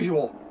than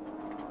usual.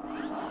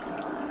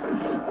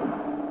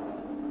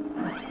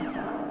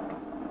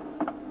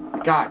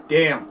 God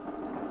damn.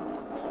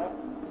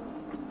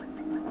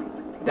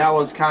 That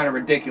was kind of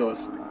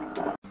ridiculous.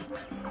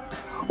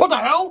 What the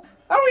hell?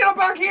 How do we get up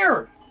back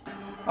here?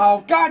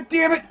 Oh, god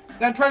damn it!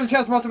 That treasure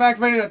chest must have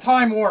activated a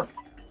time warp.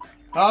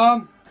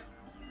 Oh,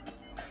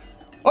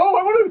 I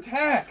want to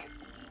attack!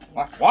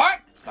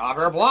 What? Stop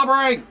your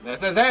blubbering!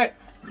 This is it!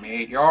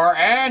 Meet your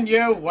end,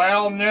 you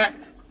little nick!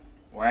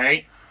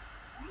 Wait.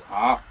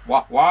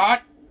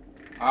 What?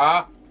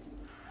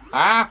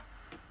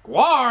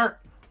 Gwar?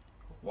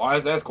 What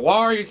is this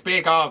Gwar you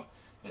speak of?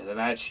 Is it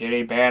that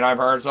shitty band I've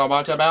heard so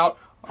much about?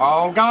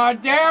 Oh,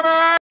 god damn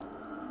it!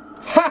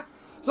 Ha!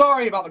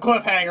 Sorry about the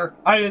cliffhanger.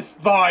 I just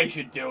thought I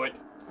should do it.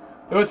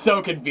 It was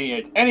so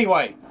convenient.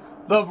 Anyway,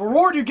 the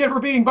reward you get for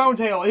beating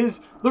Bonetail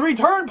is the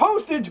return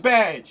postage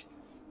badge!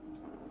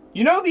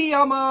 You know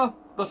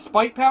the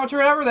spite pouch or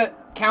whatever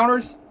that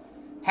counters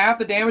half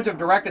the damage of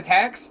direct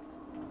attacks?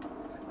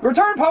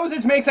 Return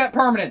postage makes that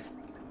permanent.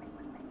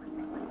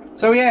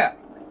 So yeah.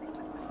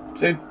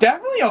 So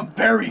definitely a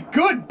very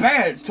good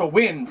badge to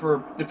win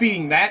for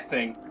defeating that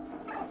thing.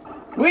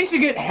 At least you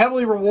get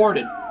heavily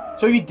rewarded.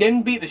 So if you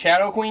didn't beat the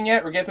Shadow Queen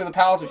yet, or get through the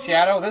Palace of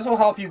Shadow, this will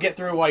help you get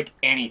through, like,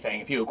 anything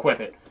if you equip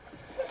it.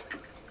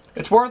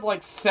 It's worth,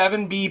 like,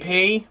 7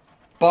 BP,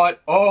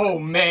 but, oh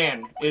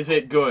man, is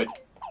it good.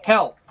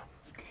 Hell,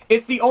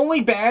 it's the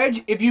only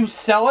badge, if you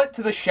sell it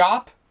to the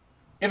shop,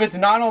 if it's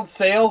not on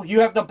sale, you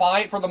have to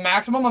buy it for the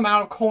maximum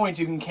amount of coins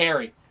you can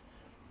carry.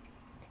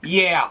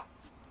 Yeah.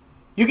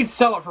 You can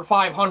sell it for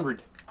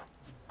 500.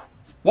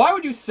 Why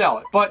would you sell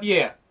it? But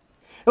yeah.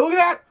 And look at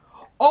that!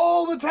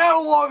 All the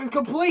catalog is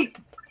complete!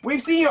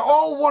 We've seen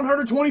all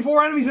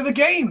 124 enemies in the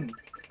game!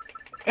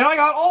 And I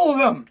got all of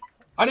them!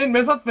 I didn't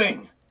miss a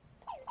thing.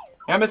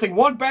 And I'm missing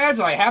 1 badge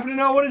and I happen to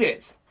know what it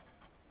is.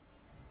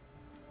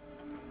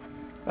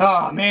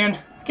 Oh man.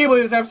 I can't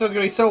believe this episode's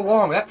gonna be so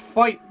long. That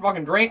fight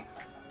fucking drained.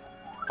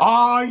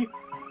 I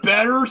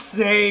better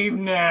save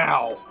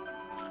now.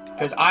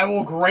 Because I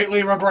will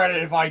greatly regret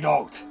it if I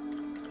don't.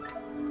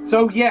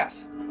 So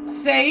yes,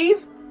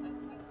 save.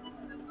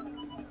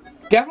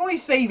 Definitely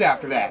save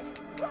after that.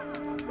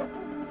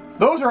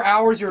 Those are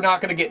hours you're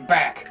not going to get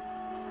back.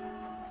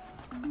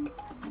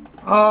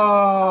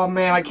 Oh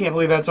man, I can't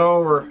believe that's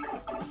over.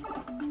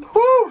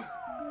 Whew.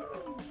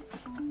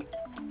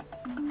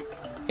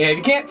 Yeah, if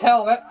you can't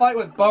tell, that fight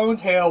with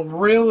Bonetail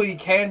really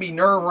can be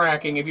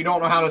nerve-wracking if you don't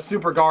know how to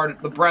super guard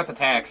the breath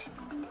attacks.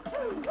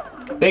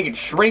 They can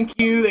shrink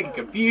you, they can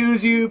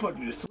confuse you, put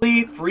you to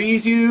sleep,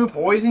 freeze you,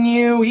 poison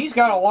you. He's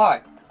got a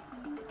lot.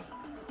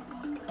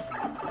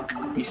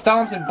 He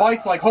stomps and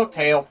bites like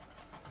Hooktail.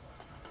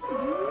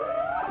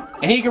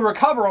 And he can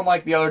recover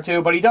unlike the other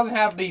two, but he doesn't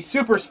have the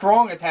super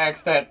strong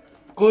attacks that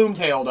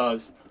Gloomtail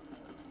does.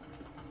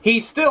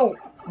 He's still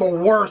the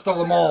worst of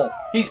them all.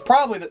 He's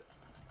probably the...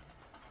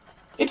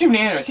 It's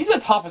unanimous. He's the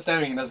toughest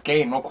enemy in this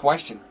game, no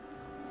question.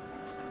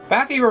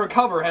 Fact he can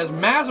recover, has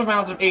massive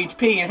amounts of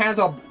HP, and has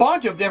a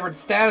bunch of different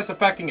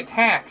status-affecting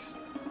attacks.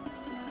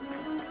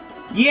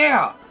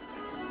 Yeah!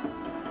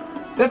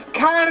 That's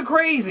kind of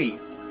crazy.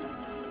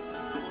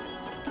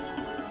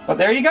 But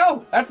there you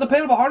go. That's the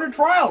pit of 100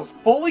 trials.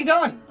 Fully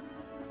done.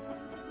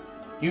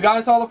 You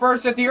guys saw the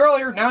first 50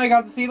 earlier, now you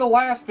got to see the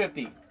last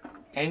 50.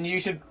 And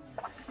you should...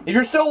 If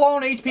you're still low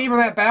on HP from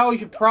that battle, you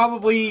should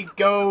probably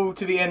go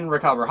to the end and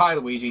recover. Hi,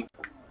 Luigi.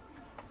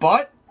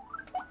 But...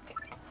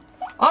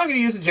 I'm going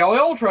to use the Jelly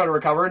Ultra to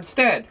recover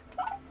instead.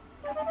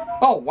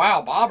 Oh,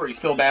 wow, Bobbery's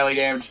still badly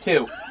damaged,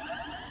 too.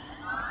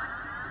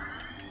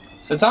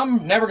 Since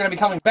I'm never going to be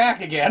coming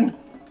back again,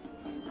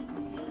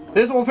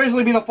 this will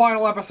officially be the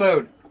final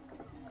episode.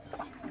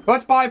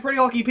 Let's buy Pretty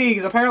Lucky P,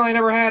 because apparently I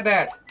never had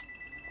that.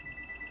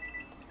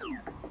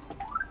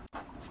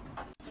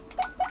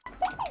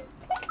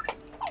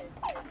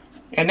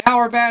 And now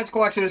our badge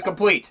collection is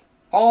complete.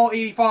 All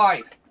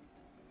 85.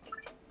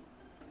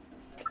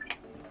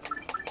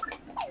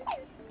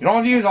 You don't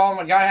have to use all of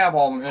them, you gotta have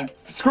all of them. And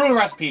screw the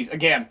recipes,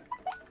 again.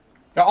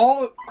 Got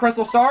all the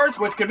Crystal Stars,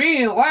 which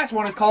conveniently the last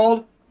one is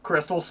called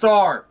Crystal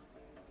Star.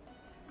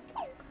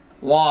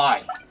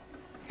 Why?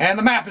 And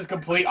the map is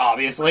complete,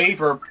 obviously,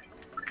 for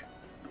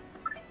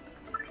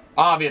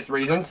obvious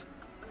reasons.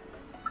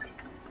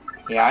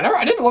 Yeah,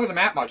 I didn't look at the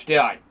map much, did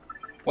I?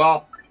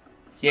 Well,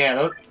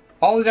 yeah,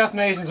 all the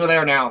destinations are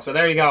there now, so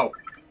there you go.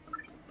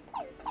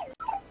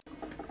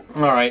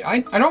 Alright,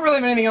 I don't really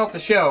have anything else to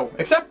show,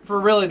 except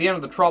for really the end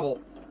of the trouble.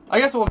 I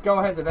guess we'll go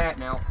ahead to that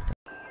now.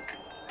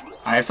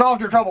 I have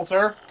solved your trouble,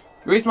 sir.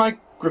 You erased my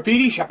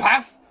graffiti,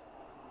 Shapaf?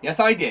 Yes,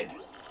 I did.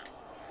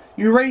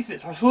 You erased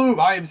it,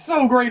 Sloob. I am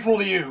so grateful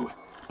to you.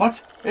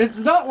 But it's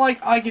not like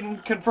I can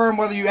confirm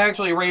whether you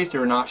actually erased it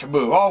or not,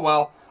 Shaboo. Oh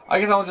well, I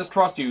guess I'll just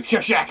trust you.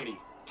 Shashakity.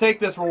 Take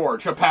this reward,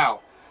 Shapow.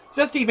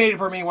 Sisti made it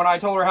for me when I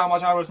told her how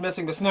much I was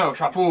missing the snow,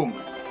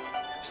 Shafoom.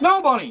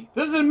 Snow Bunny!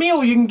 This is a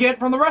meal you can get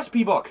from the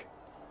recipe book.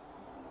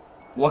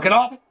 Look it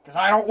up, because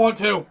I don't want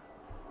to.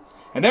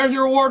 And there's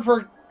your reward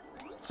for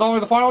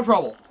solving the final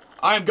trouble.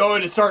 I am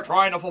going to start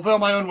trying to fulfill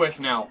my own wish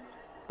now.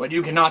 But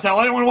you cannot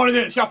tell anyone what it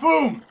is,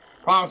 Shafoom!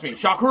 Promise me,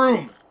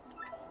 Shakroom!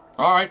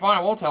 Alright, fine,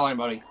 I won't tell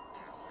anybody.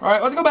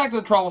 Alright, let's go back to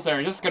the trouble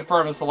center just to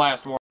confirm it's the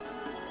last one.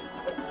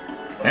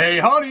 Hey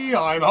honey,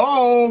 I'm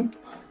home!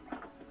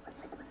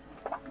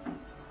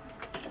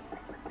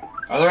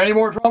 Are there any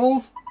more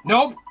troubles?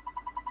 Nope.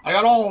 I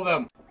got all of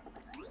them.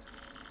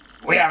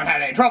 We haven't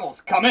had any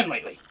troubles come in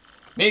lately.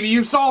 Maybe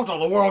you've solved all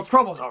the world's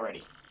troubles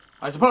already.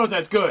 I suppose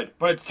that's good,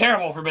 but it's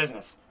terrible for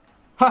business.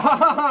 Ha ha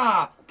ha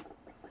ha!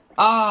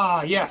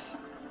 Ah, yes.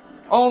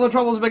 All the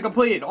troubles have been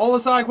completed. All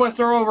the side quests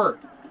are over.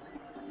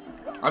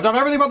 I've done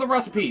everything but the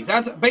recipes.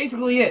 That's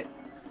basically it.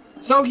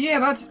 So yeah,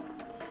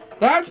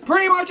 that's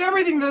pretty much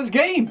everything to this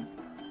game.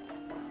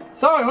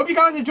 So I hope you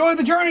guys enjoyed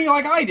the journey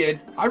like I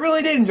did. I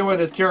really did enjoy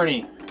this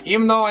journey.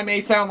 Even though I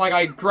may sound like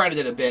I dreaded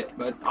it a bit,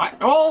 but I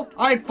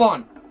had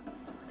fun.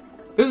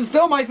 This is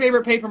still my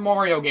favorite Paper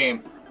Mario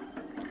game.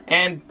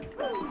 And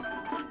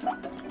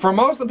for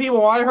most of the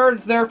people I heard,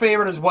 it's their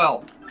favorite as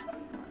well.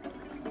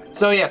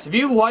 So yes, if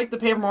you like the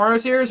Paper Mario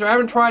series or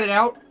haven't tried it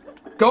out,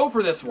 go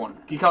for this one.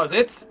 Because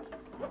it's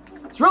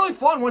really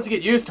fun once you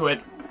get used to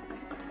it.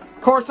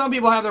 Of course, some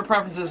people have their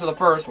preferences for the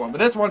first one, but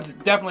this one's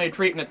definitely a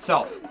treat in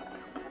itself.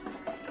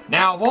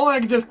 Now, if only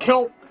I could just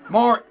kill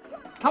Mario...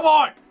 Come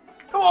on!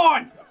 Come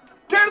on!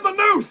 Get to the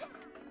noose!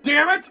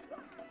 Damn it!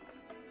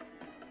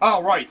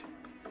 Oh, right.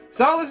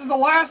 So, this is the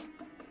last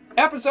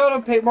episode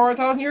of Paper Mario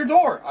Thousand Year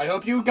Door. I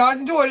hope you guys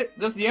enjoyed it.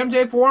 This is the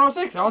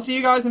MJ406, and I'll see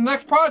you guys in the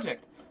next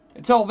project.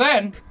 Until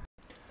then...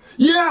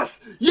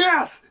 Yes!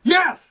 Yes!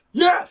 Yes!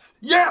 Yes!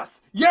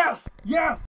 Yes! Yes! Yes!